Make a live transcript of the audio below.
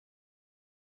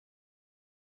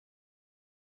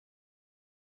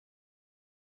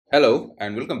Hello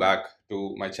and welcome back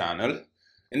to my channel.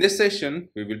 In this session,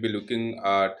 we will be looking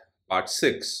at part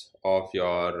 6 of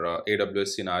your AWS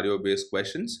scenario based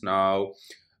questions. Now,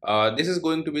 this is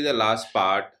going to be the last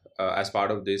part as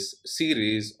part of this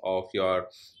series of your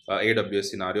AWS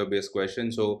scenario based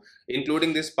questions. So,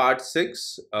 including this part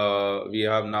 6, we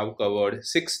have now covered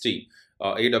 60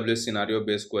 AWS scenario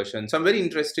based questions, some very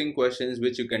interesting questions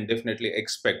which you can definitely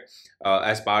expect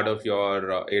as part of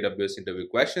your AWS interview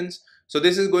questions. So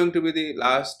this is going to be the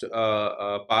last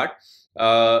part.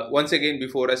 Once again,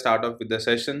 before I start off with the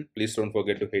session, please don't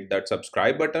forget to hit that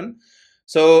subscribe button.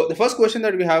 So the first question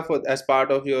that we have for as part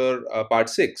of your part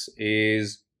 6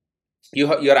 is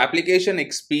your application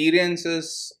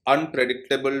experiences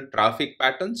unpredictable traffic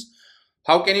patterns.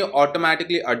 How can you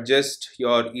automatically adjust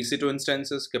your EC2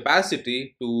 instances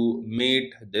capacity to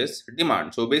meet this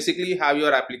demand? So basically you have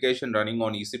your application running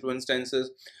on EC2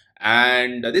 instances,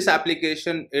 and this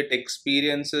application, it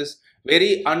experiences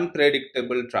very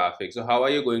unpredictable traffic. So how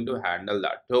are you going to handle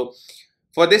that? So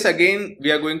for this, again, we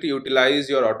are going to utilize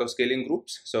your auto scaling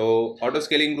groups. So auto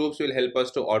scaling groups will help us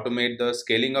to automate the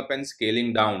scaling up and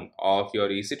scaling down of your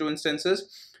EC2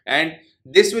 instances. And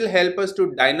this will help us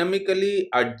to dynamically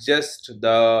adjust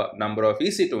the number of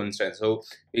EC2 instances. So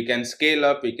we can scale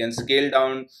up, we can scale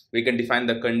down, we can define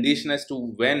the condition as to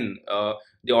when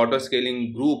the auto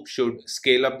scaling group should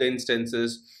scale up the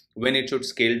instances, when it should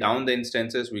scale down the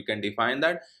instances, we can define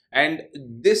that. And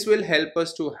this will help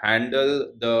us to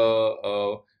handle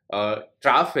the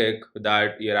traffic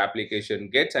that your application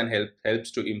gets and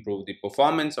helps to improve the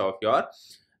performance of your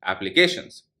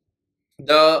applications.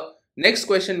 The next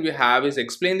question we have is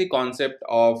explain the concept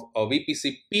of a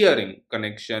VPC peering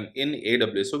connection in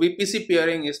AWS. So VPC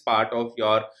peering is part of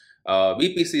your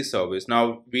VPC service.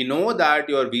 Now we know that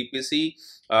your VPC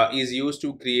is used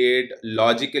to create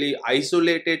logically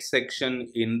isolated section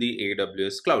in the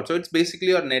AWS cloud. So it's basically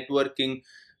your networking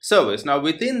service. Now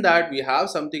within that we have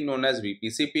something known as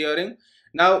VPC peering.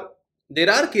 Now there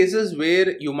are cases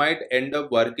where you might end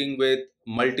up working with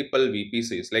multiple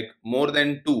VPCs, like more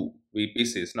than two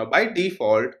VPCs. Now by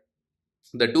default,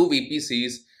 the two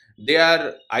VPCs, they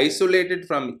are isolated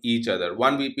from each other.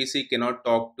 One VPC cannot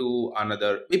talk to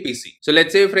another VPC. So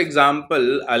let's say, for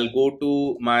example, I'll go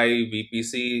to my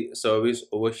VPC service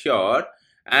over here,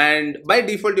 and by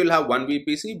default you'll have one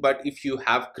VPC. But if you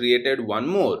have created one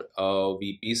more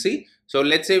VPC, so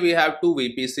let's say we have two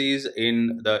VPCs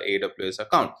in the AWS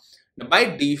account. Now, by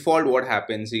default, what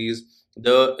happens is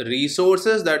the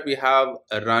resources that we have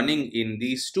running in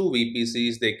these two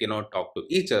VPCs, they cannot talk to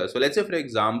each other. So let's say, for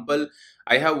example,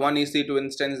 I have one EC2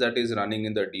 instance that is running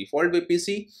in the default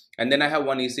VPC, and then I have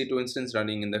one EC2 instance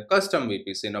running in the custom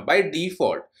VPC. Now by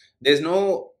default, there's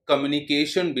no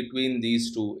communication between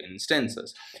these two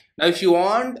instances. Now if you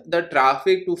want the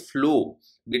traffic to flow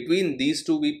between these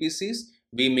two VPCs,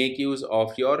 we make use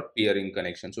of your peering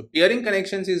connection. So peering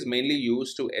connections is mainly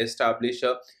used to establish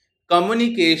a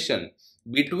communication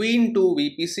between two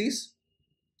VPCs.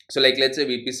 So like let's say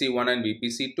VPC 1 and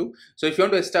VPC 2. So if you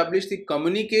want to establish the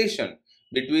communication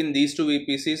between these two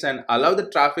VPCs and allow the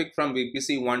traffic from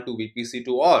VPC 1 to VPC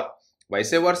 2 or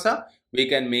vice versa, we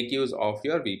can make use of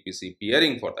your VPC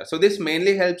peering for that. So this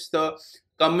mainly helps the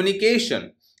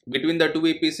communication between the two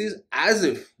VPCs as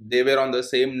if they were on the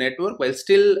same network while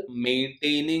still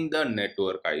maintaining the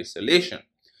network isolation.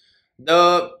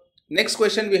 The next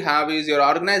question we have is your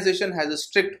organization has a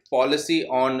strict policy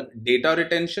on data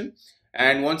retention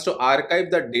and wants to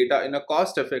archive the data in a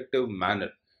cost-effective manner.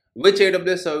 Which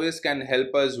AWS service can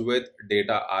help us with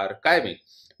data archiving?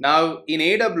 Now in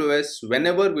AWS,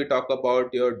 whenever we talk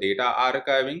about your data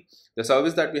archiving, the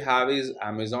service that we have is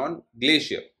Amazon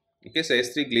Glacier. Okay, so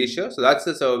S3 Glacier. So that's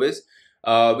the service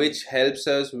which helps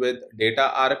us with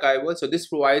data archival. So this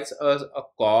provides us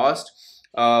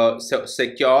a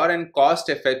secure and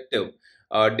cost-effective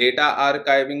data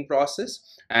archiving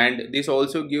process, and this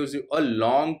also gives you a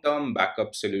long-term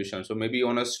backup solution. So maybe you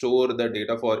want to store the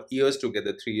data for years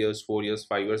together, 3 years, 4 years,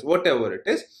 5 years, whatever it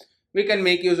is, we can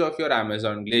make use of your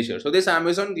Amazon Glacier. So this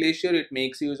Amazon Glacier, it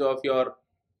makes use of your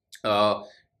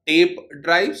tape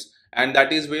drives, and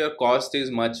that is where cost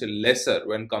is much lesser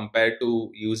when compared to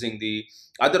using the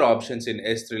other options in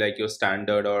S3 like your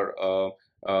standard or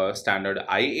standard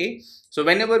IA. So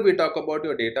whenever we talk about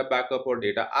your data backup or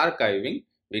data archiving,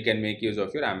 we can make use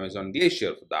of your Amazon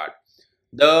Glacier for that.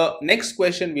 The next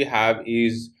question we have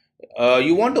is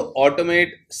you want to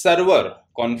automate server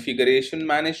configuration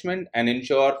management and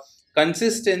ensure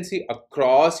consistency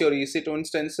across your EC2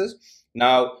 instances.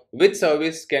 Now, which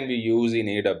service can we use in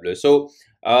AWS? So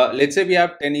let's say we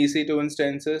have 10 EC2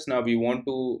 instances. Now we want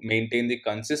to maintain the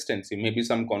consistency, maybe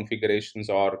some configurations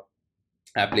or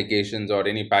applications or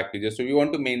any packages. So we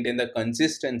want to maintain the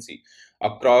consistency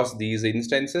across these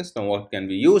instances. Now what can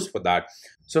we use for that?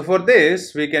 So for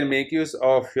this, we can make use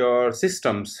of your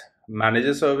systems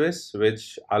manager service,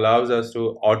 which allows us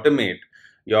to automate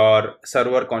your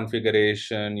server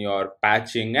configuration, your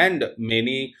patching, and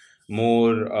many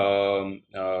more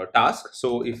tasks.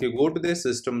 So if you go to the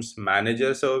systems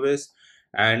manager service,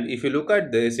 and if you look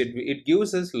at this, it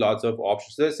gives us lots of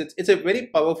options. So it's a very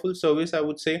powerful service, I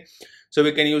would say. So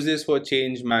we can use this for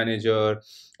change manager,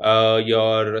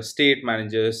 your state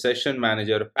manager, session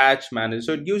manager, patch manager.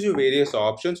 So it gives you various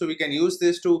options. So we can use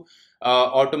this to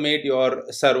automate your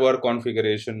server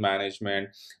configuration management,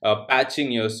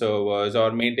 patching your servers,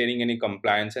 or maintaining any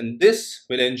compliance. And this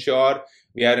will ensure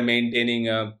we are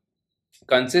maintaining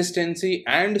consistency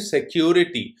and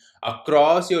security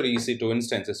across your EC2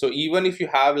 instances. So even if you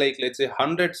have, like, let's say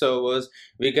 100 servers,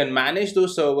 we can manage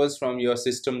those servers from your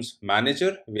systems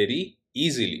manager very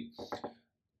easily.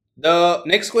 The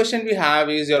next question we have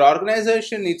is, your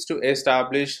organization needs to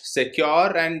establish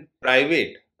secure and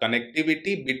private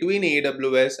connectivity between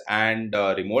AWS and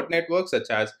remote networks such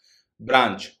as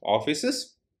branch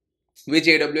offices, which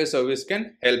AWS service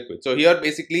can help with. So here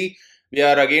basically we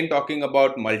are again talking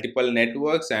about multiple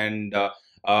networks, and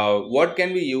what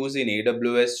can we use in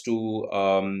AWS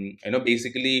to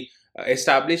basically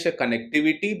establish a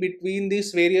connectivity between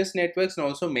these various networks and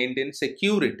also maintain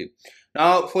security.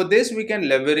 Now for this, we can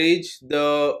leverage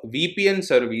the VPN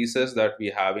services that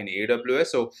we have in AWS.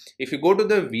 So if you go to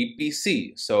the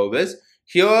VPC service,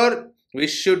 here we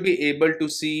should be able to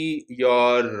see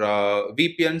your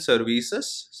VPN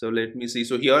services. So let me see.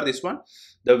 So here, this one,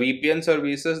 the VPN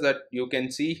services that you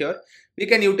can see here, we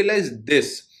can utilize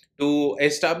this to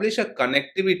establish a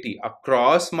connectivity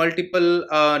across multiple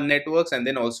networks, and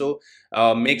then also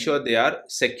make sure they are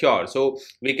secure. So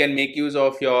we can make use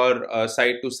of your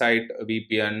site-to-site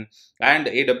VPN and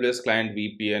AWS client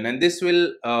VPN, and this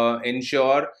will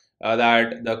ensure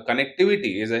that the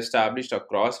connectivity is established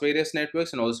across various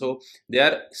networks, and also they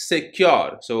are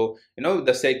secure. So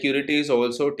the security is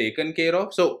also taken care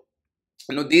of. So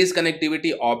these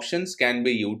connectivity options can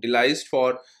be utilized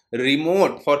for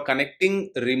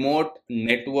connecting remote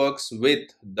networks with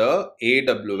the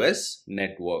AWS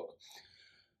network.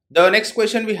 The next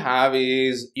question we have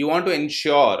is, you want to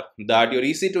ensure that your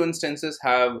EC2 instances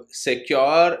have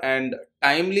secure and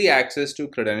timely access to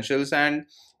credentials and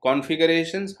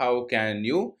configurations. How can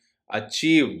you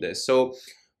achieve this? So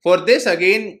for this,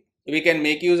 again, we can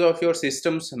make use of your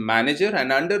systems manager,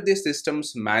 and under this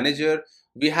systems manager,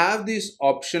 we have this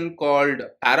option called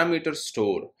parameter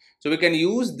store. So we can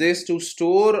use this to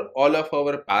store all of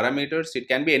our parameters. It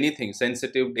can be anything,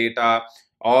 sensitive data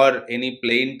or any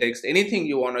plain text, anything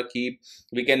you want to keep,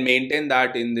 we can maintain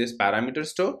that in this parameter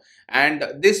store. And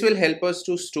this will help us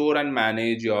to store and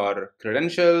manage your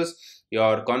credentials,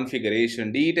 your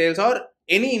configuration details, or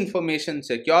any information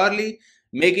securely,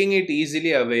 making it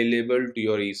easily available to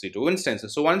your EC2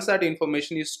 instances. So once that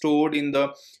information is stored in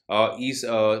the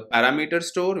parameter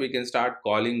store, we can start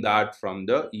calling that from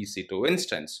the EC2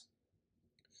 instance.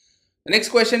 The next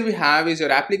question we have is, your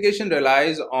application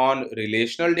relies on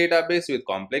relational database with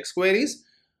complex queries.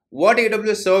 What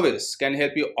AWS service can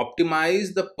help you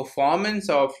optimize the performance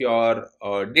of your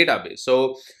database?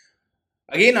 So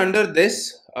again, under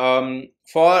this,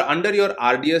 under your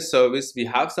RDS service, we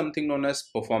have something known as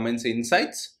performance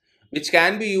insights, which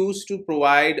can be used to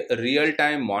provide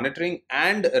real-time monitoring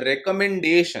and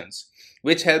recommendations,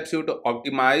 which helps you to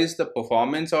optimize the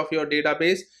performance of your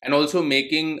database and also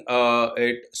making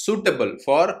it suitable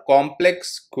for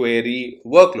complex query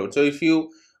workload. So if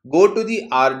you go to the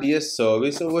RDS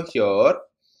service over here,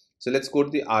 so let's go to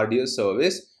the RDS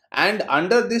service, and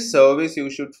under this service you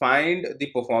should find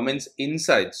the performance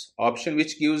insights option,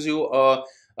 which gives you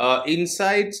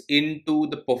insights into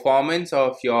the performance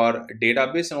of your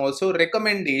database and also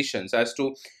recommendations as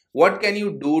to what can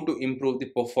you do to improve the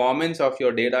performance of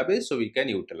your database. So we can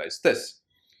utilize this.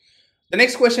 The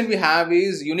next question we have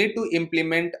is, you need to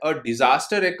implement a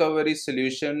disaster recovery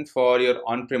solution for your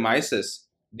on-premises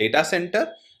data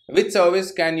center. Which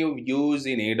service can you use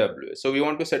in AWS? So we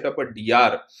want to set up a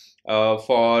DR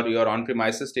for your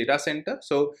on-premises data center.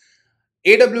 So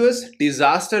AWS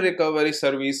disaster recovery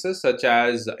services such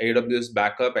as AWS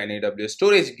Backup and AWS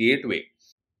Storage Gateway.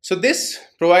 So this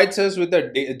provides us with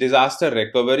a disaster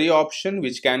recovery option,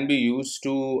 which can be used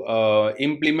to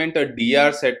implement a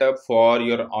DR setup for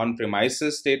your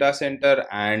on-premises data center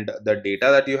and the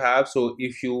data that you have. So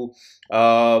if you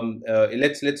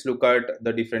let's look at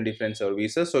the different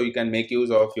services. So you can make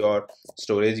use of your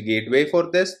storage gateway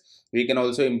for this. We can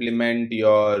also implement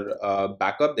your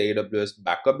backup, the AWS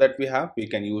backup that we have. We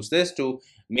can use this to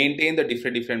maintain the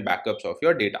different backups of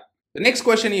your data. The next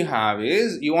question you have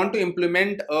is you want to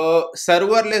implement a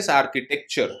serverless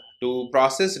architecture to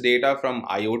process data from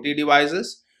IoT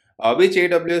devices, which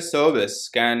AWS service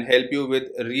can help you with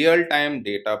real-time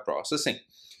data processing.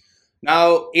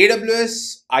 Now,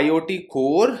 AWS IoT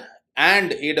Core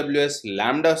and AWS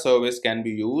Lambda service can be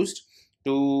used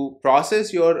to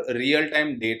process your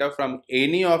real-time data from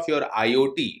any of your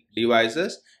IoT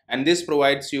devices, and this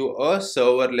provides you a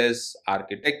serverless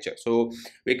architecture. So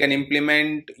we can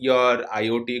implement your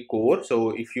IoT Core.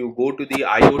 So if you go to the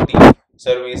IoT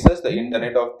services, the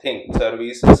Internet of Things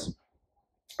services,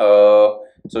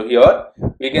 so here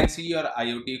we can see your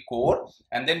IoT core,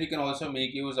 and then we can also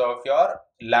make use of your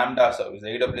Lambda service, the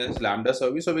AWS Lambda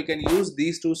service. So we can use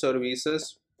these two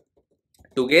services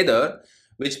together,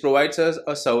 which provides us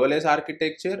a serverless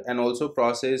architecture and also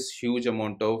process huge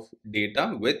amount of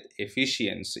data with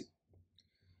efficiency.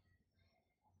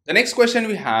 The next question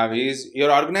we have is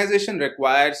your organization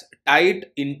requires tight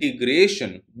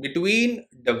integration between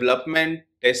development,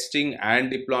 testing, and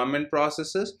deployment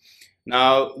processes.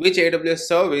 Now, which AWS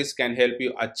service can help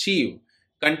you achieve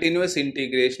continuous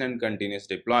integration and continuous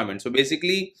deployment? So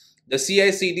basically, the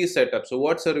CI/CD setup. So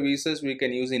what services we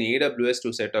can use in AWS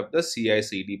to set up the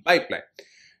CI/CD pipeline?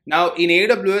 Now in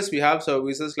AWS, we have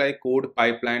services like Code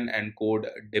Pipeline and Code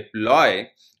Deploy,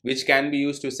 which can be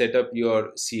used to set up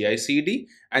your CI/CD,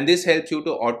 and this helps you to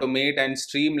automate and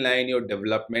streamline your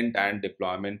development and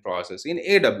deployment process in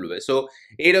AWS. So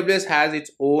AWS has its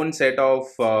own set of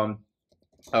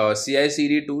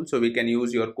CI/CD tool, so we can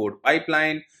use your Code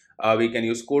Pipeline, we can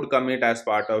use Code Commit as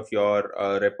part of your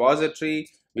repository,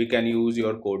 we can use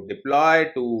your Code Deploy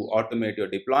to automate your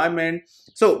deployment.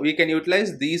 So we can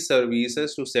utilize these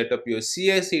services to set up your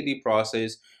CI/CD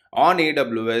process on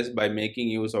AWS by making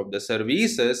use of the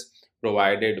services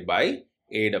provided by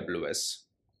AWS,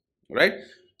 right?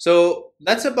 So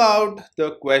that's about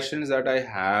the questions that I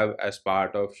have as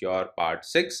part of your part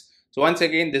 6. So once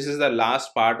again, this is the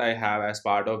last part I have as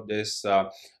part of this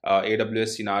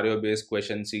AWS scenario based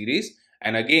question series.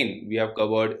 And again, we have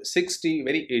covered 60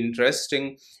 very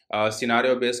interesting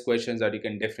scenario based questions that you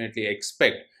can definitely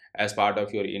expect as part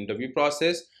of your interview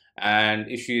process. And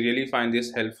if you really find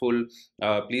this helpful,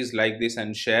 please like this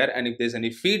and share. And if there's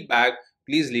any feedback,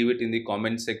 please leave it in the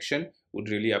comment section. Would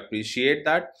really appreciate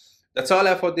that. That's all I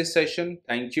have for this session.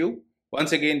 Thank you.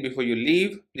 Once again, before you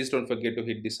leave, please don't forget to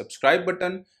hit the subscribe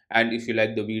button. And if you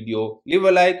like the video, leave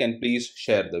a like and please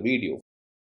share the video.